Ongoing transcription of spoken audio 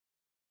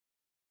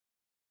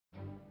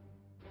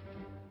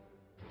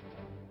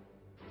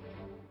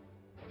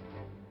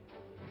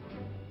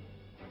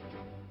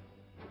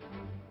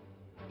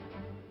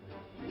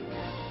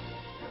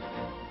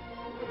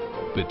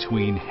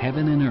Between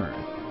heaven and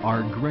earth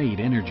are great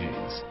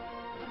energies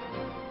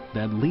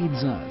that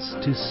leads us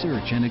to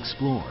search and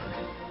explore,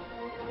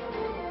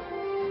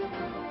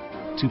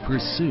 to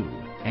pursue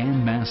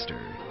and master.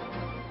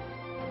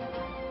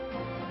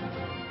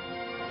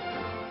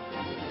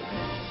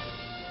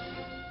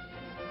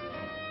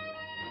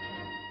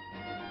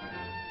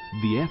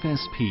 The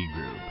FSP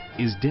Group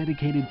is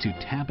dedicated to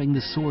tapping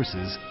the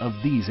sources of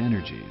these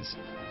energies,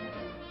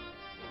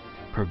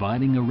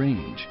 providing a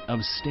range of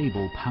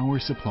stable power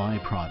supply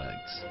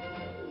products.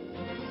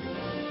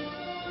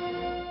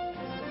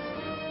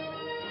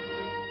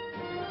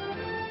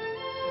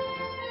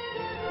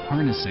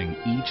 Harnessing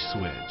each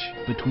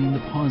switch between the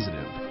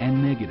positive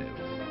and negative,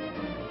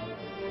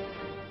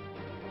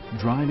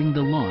 driving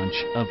the launch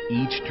of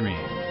each dream.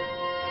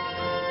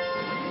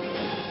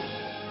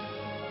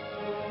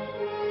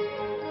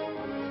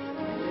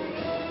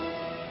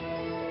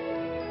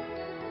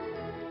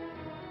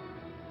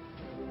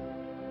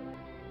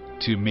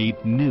 To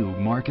meet new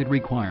market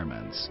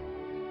requirements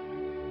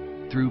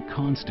through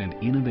constant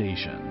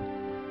innovation.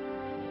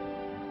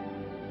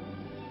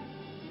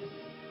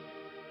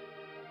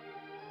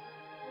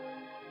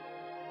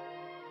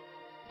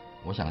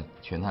 我想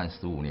全汉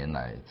15年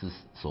来之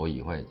所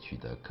以会取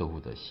得客户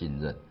的信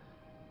任，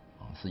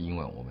是因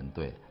为我们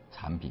对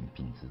产品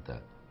品质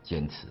的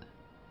坚持，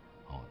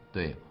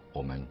对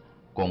我们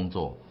工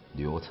作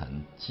流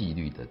程纪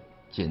律的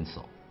坚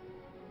守，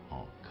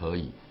可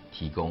以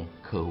提供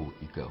客户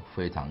一个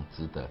非常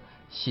值得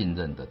信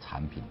任的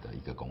产品的一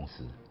个公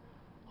司，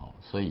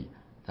所以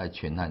在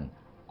全汉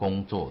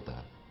工作的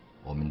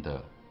我们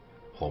的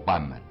伙伴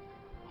们，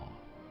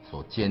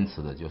所坚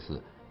持的就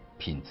是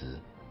品质。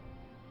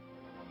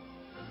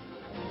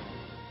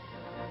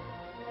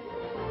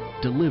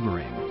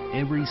 Delivering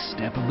every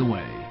step of the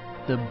way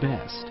the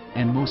best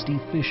and most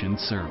efficient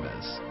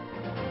service.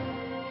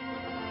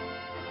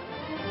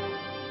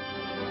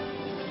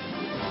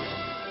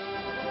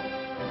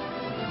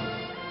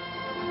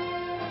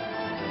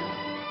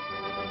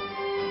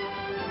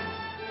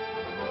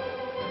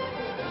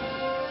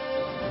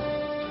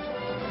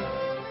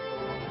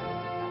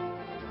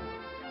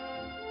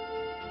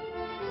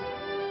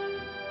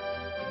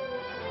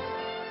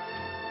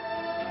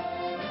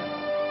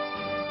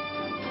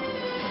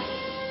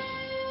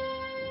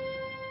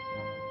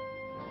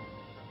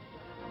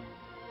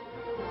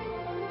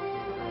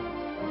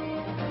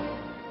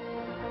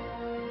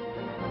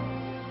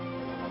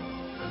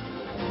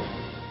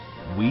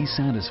 We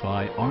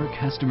satisfy our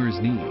customers'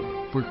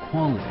 need for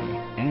quality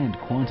and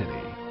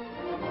quantity.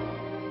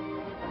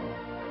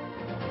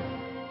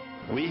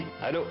 Oui,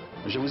 allô,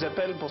 je vous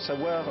appelle pour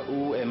savoir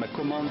où est ma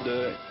commande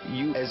de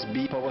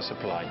FSP Power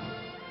Supply.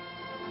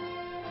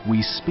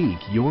 We speak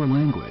your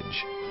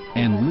language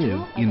and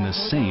live in the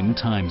same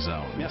time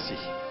zone. Merci.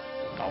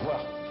 Au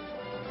revoir.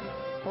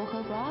 Au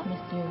revoir,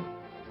 monsieur.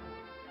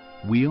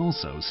 We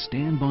also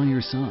stand by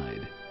your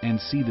side and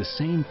see the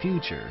same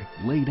future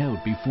laid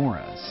out before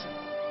us.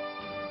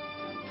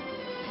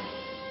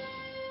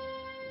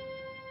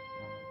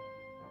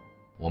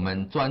 我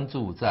们专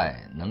注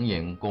在能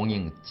源供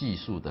应技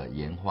术的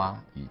研发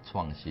与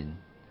创新，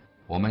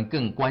我们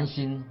更关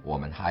心我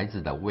们孩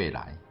子的未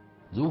来，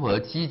如何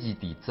积极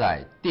地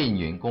在电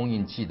源供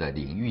应器的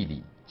领域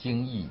里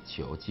精益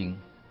求精，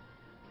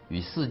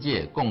与世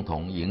界共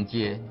同迎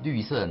接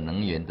绿色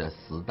能源的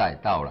时代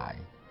到来，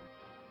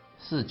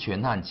是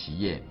全汉企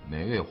业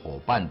每位伙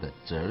伴的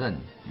责任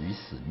与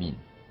使命。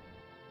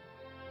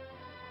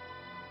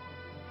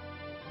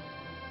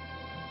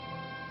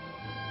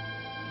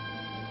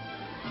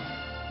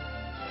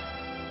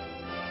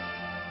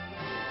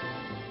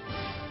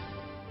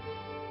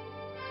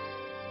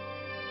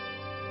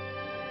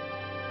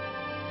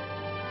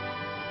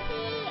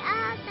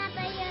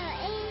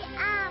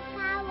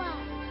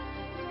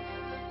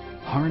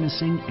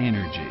 Harnessing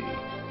energy,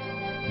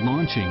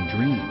 launching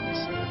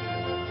dreams.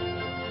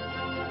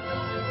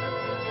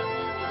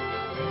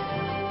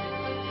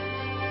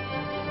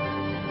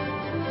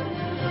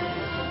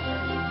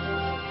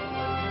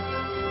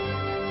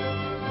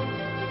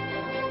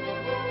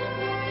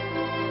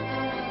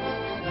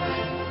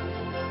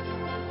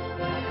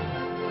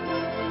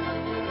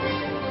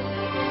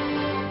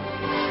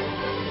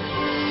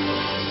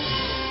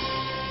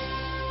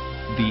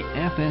 The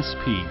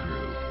FSP Group,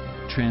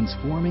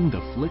 transforming the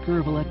flicker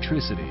of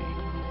electricity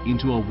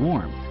into a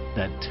warmth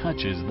that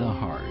touches the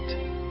heart.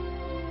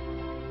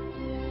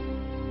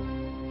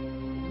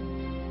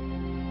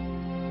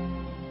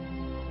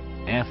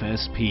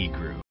 FSP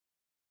Group.